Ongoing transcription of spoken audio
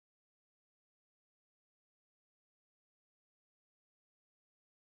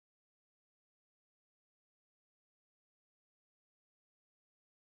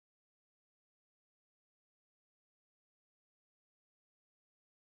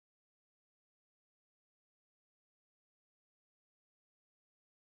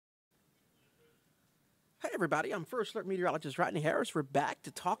right, everybody. I'm First Alert Meteorologist Rodney Harris. We're back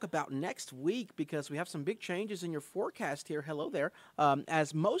to talk about next week because we have some big changes in your forecast here. Hello there.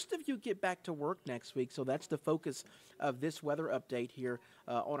 As most of you get back to work next week, so that's the focus of this weather update here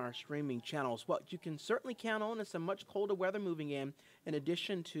on our streaming channels. What you can certainly count on is some much colder weather moving in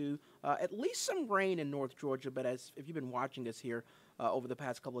addition to at least some rain in North Georgia. But if you've been watching us here over the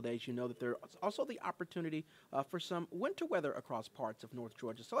past couple of days, you know that there's also the opportunity for some winter weather across parts of North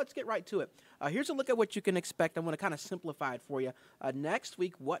Georgia. So let's get right to it. Here's a look at what you can expect. I'm going to kind of simplify it for you. Next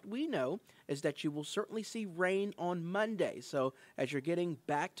week, what we know is that you will certainly see rain on Monday. So as you're getting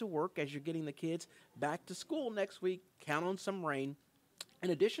back to work, as you're getting the kids back to school next week, count on some rain. In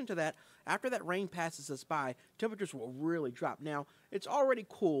addition to that, after that rain passes us by, temperatures will really drop. Now, it's already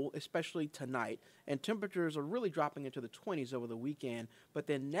cool, especially tonight, and temperatures are really dropping into the 20s over the weekend. But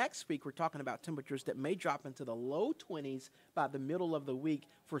then next week, we're talking about temperatures that may drop into the low 20s by the middle of the week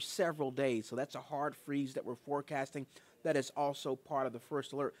for several days. So that's a hard freeze that we're forecasting. That is also part of the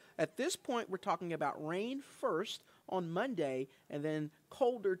first alert. At this point, we're talking about rain first on Monday and then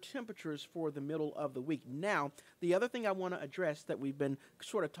colder temperatures for the middle of the week. Now, the other thing I want to address that we've been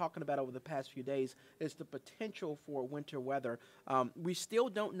sort of talking about over the past few days is the potential for winter weather. We still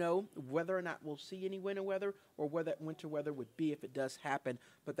don't know whether or not we'll see any winter weather or where that winter weather would be if it does happen,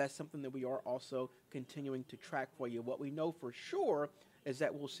 but that's something that we are also continuing to track for you. What we know for sure is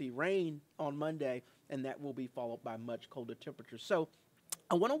that we'll see rain on Monday, and that will be followed by much colder temperatures. So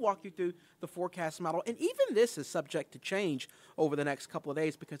I want to walk you through the forecast model, and even this is subject to change over the next couple of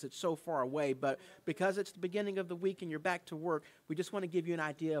days because it's so far away, but because it's the beginning of the week and you're back to work, we just want to give you an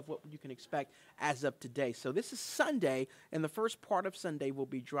idea of what you can expect as of today. So this is Sunday, and the first part of Sunday will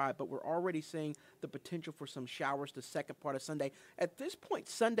be dry, but we're already seeing the potential for some showers the second part of Sunday. At this point,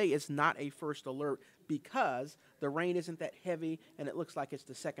 Sunday is not a first alert because the rain isn't that heavy, and it looks like it's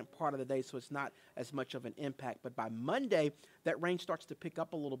the second part of the day, so it's not as much of an impact. But by Monday, that rain starts to pick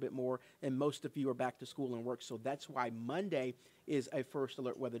up a little bit more, and most of you are back to school and work, so that's why Monday is a first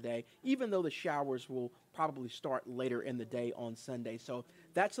alert weather day, even though the showers will probably start later in the day on Sunday. So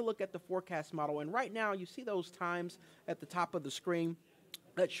that's a look at the forecast model, and right now you see those times at the top of the screen.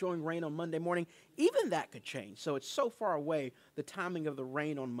 That's showing rain on Monday morning. Even that could change. So it's so far away, the timing of the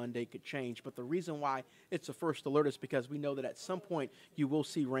rain on Monday could change. But the reason why it's a first alert is because we know that at some point you will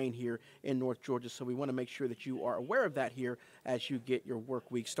see rain here in North Georgia. So we want to make sure that you are aware of that here as you get your work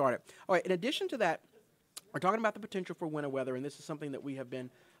week started. All right, in addition to that, we're talking about the potential for winter weather, and this is something that we have been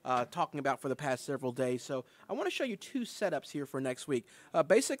talking about for the past several days. So I want to show you two setups here for next week.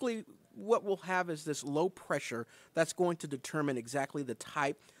 Basically, what we'll have is this low pressure that's going to determine exactly the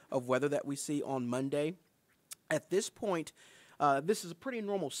type of weather that we see on Monday. At this point, this is a pretty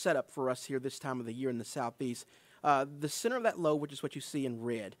normal setup for us here this time of the year in the southeast. The center of that low, which is what you see in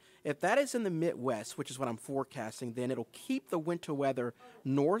red, if that is in the Midwest, which is what I'm forecasting, then it'll keep the winter weather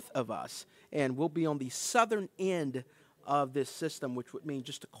north of us, and we'll be on the southern end of this system, which would mean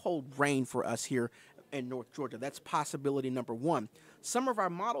just a cold rain for us here in North Georgia. That's possibility number one. Some of our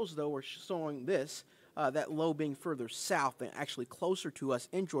models, though, are showing this, that low being further south and actually closer to us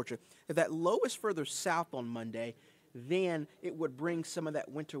in Georgia. If that low is further south on Monday, then it would bring some of that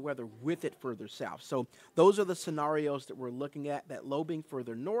winter weather with it further south. So those are the scenarios that we're looking at, that low being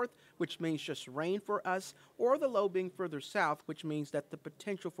further north, which means just rain for us, or the low being further south, which means that the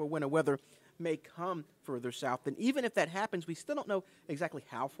potential for winter weather may come further south. And even if that happens, we still don't know exactly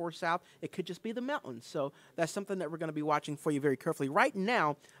how far south. It could just be the mountains. So that's something that we're going to be watching for you very carefully. Right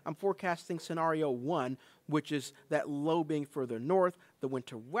now, I'm forecasting scenario one, which is that low being further north, the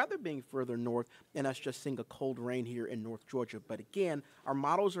winter weather being further north, and us just seeing a cold rain here in North Georgia. But again, our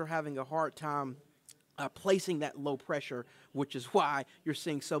models are having a hard time placing that low pressure, which is why you're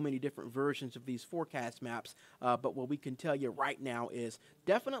seeing so many different versions of these forecast maps. But what we can tell you right now is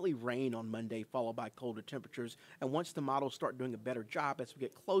definitely rain on Monday, followed by colder temperatures. And once the models start doing a better job as we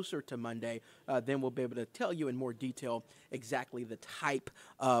get closer to Monday, then we'll be able to tell you in more detail exactly the type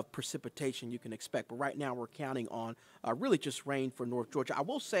of precipitation you can expect. But right now we're counting on really just rain for North Georgia. I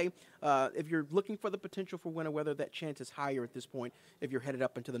will say, if you're looking for the potential for winter weather, that chance is higher at this point if you're headed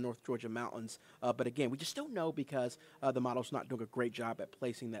up into the North Georgia mountains. But again, we just don't know because the model's not doing a great job at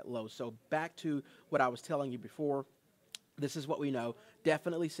placing that low. So back to what I was telling you before, this is what we know.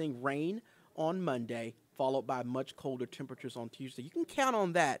 Definitely seeing rain on Monday, followed by much colder temperatures on Tuesday. You can count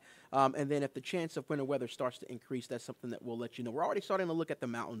on that. And then if the chance of winter weather starts to increase, that's something that we'll let you know. We're already starting to look at the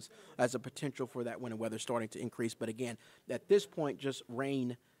mountains as a potential for that winter weather starting to increase. But again, at this point, just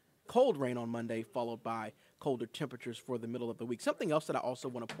rain, cold rain on Monday, followed by colder temperatures for the middle of the week. Something else that I also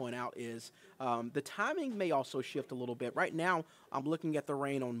want to point out is the timing may also shift a little bit. Right now, I'm looking at the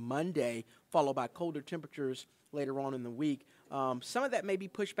rain on Monday, followed by colder temperatures later on in the week. Some of that may be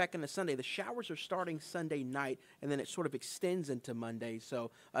pushed back into Sunday. The showers are starting Sunday night, and then it sort of extends into Monday.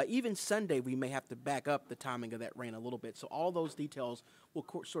 So even Sunday, we may have to back up the timing of that rain a little bit. So all those details we'll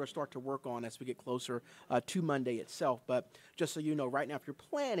sort of start to work on as we get closer to Monday itself. But just so you know, right now, if you're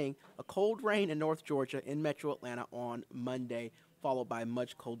planning a cold rain in North Georgia, in Metro Atlanta on Monday, followed by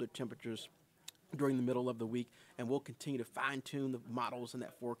much colder temperatures during the middle of the week, and we'll continue to fine-tune the models in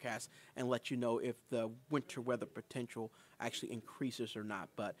that forecast and let you know if the winter weather potential actually increases or not.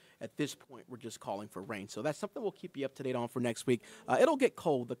 But at this point, we're just calling for rain. So that's something we'll keep you up to date on for next week. It'll get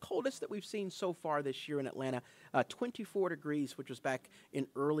cold. The coldest that we've seen so far this year in Atlanta, 24 degrees, which was back in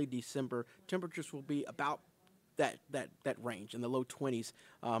early December. Temperatures will be about that range in the low 20s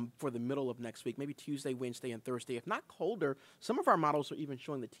for the middle of next week, maybe Tuesday, Wednesday, and Thursday. If not colder, some of our models are even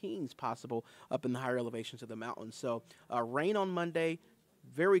showing the teens possible up in the higher elevations of the mountains. So rain on Monday,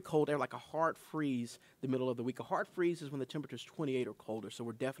 very cold air, like a hard freeze the middle of the week. A hard freeze is when the temperature is 28 or colder, so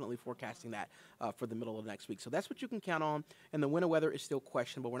we're definitely forecasting that for the middle of next week. So that's what you can count on, and the winter weather is still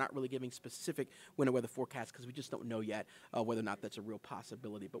questionable. We're not really giving specific winter weather forecasts because we just don't know yet whether or not that's a real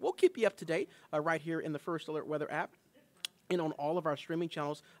possibility. But we'll keep you up to date right here in the First Alert Weather app and on all of our streaming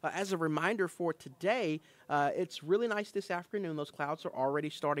channels. As a reminder for today, it's really nice this afternoon. Those clouds are already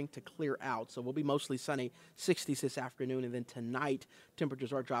starting to clear out, so we'll be mostly sunny, 60s this afternoon, and then tonight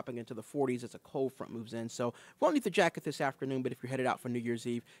temperatures are dropping into the 40s as a cold front moves in. So we won't need the jacket this afternoon, but if you're headed out for New Year's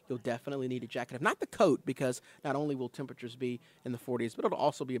Eve, you'll definitely need a jacket. If not the coat, because not only will temperatures be in the 40s, but it'll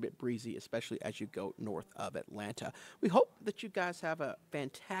also be a bit breezy, especially as you go north of Atlanta. We hope that you guys have a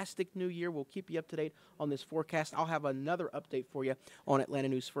fantastic new year. We'll keep you up to date on this forecast. I'll have another update for you on Atlanta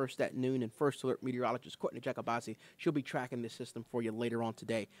News First at noon, and First Alert meteorologist Courtney Jacobazi, she'll be tracking this system for you later on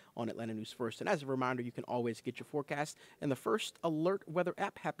today on Atlanta News First. And as a reminder, you can always get your forecast in the First Alert Weather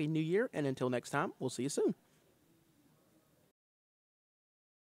app. Happy New Year, and until next time, we'll see you soon.